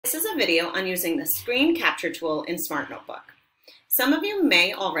This is a video on using the screen capture tool in Smart Notebook. Some of you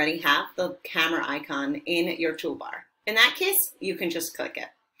may already have the camera icon in your toolbar. In that case, you can just click it.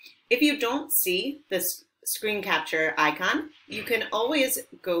 If you don't see this screen capture icon, you can always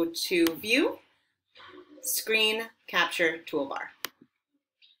go to View, Screen Capture Toolbar.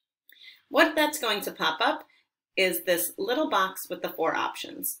 What that's going to pop up is this little box with the 4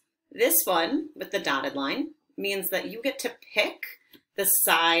 options. This one with the dotted line means that you get to pick the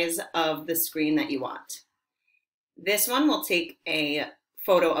size of the screen that you want. This one will take a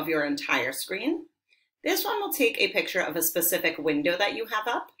photo of your entire screen. This one will take a picture of a specific window that you have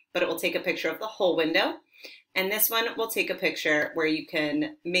up, but it will take a picture of the whole window. And this one will take a picture where you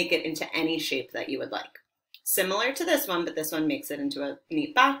can make it into any shape that you would like. Similar to this one, but this one makes it into a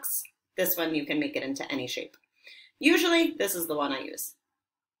neat box. This one you can make it into any shape. Usually this is the one I use.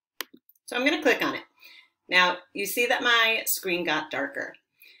 So I'm going to click on it. Now you see that my screen got darker.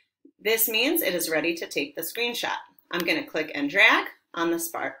 This means it is ready to take the screenshot. I'm going to click and drag on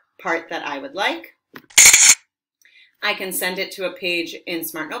the part that I would like. I can send it to a page in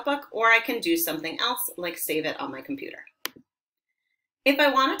Smart Notebook, or I can do something else like save it on my computer. If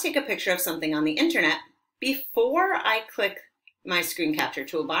I want to take a picture of something on the internet, before I click my screen capture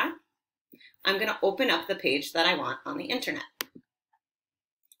toolbar, I'm going to open up the page that I want on the internet.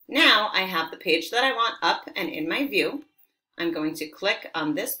 Now I have the page that I want up and in my view. I'm going to click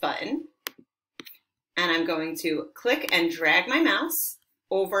on this button and I'm going to click and drag my mouse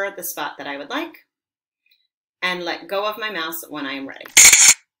over the spot that I would like and let go of my mouse when I am ready.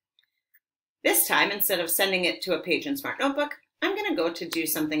 This time, instead of sending it to a page in Smart Notebook, I'm going to go to do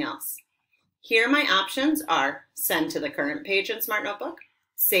something else. Here my options are send to the current page in Smart Notebook,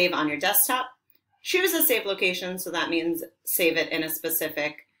 save on your desktop, choose a save location, so that means save it in a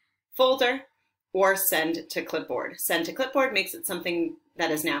specific folder, or send to Clipboard. Send to Clipboard makes it something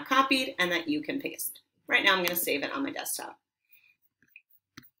that is now copied and that you can paste. Right now I'm going to save it on my desktop.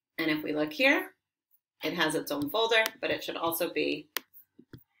 And if we look here, it has its own folder, but it should also be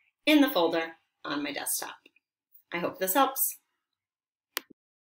in the folder on my desktop. I hope this helps.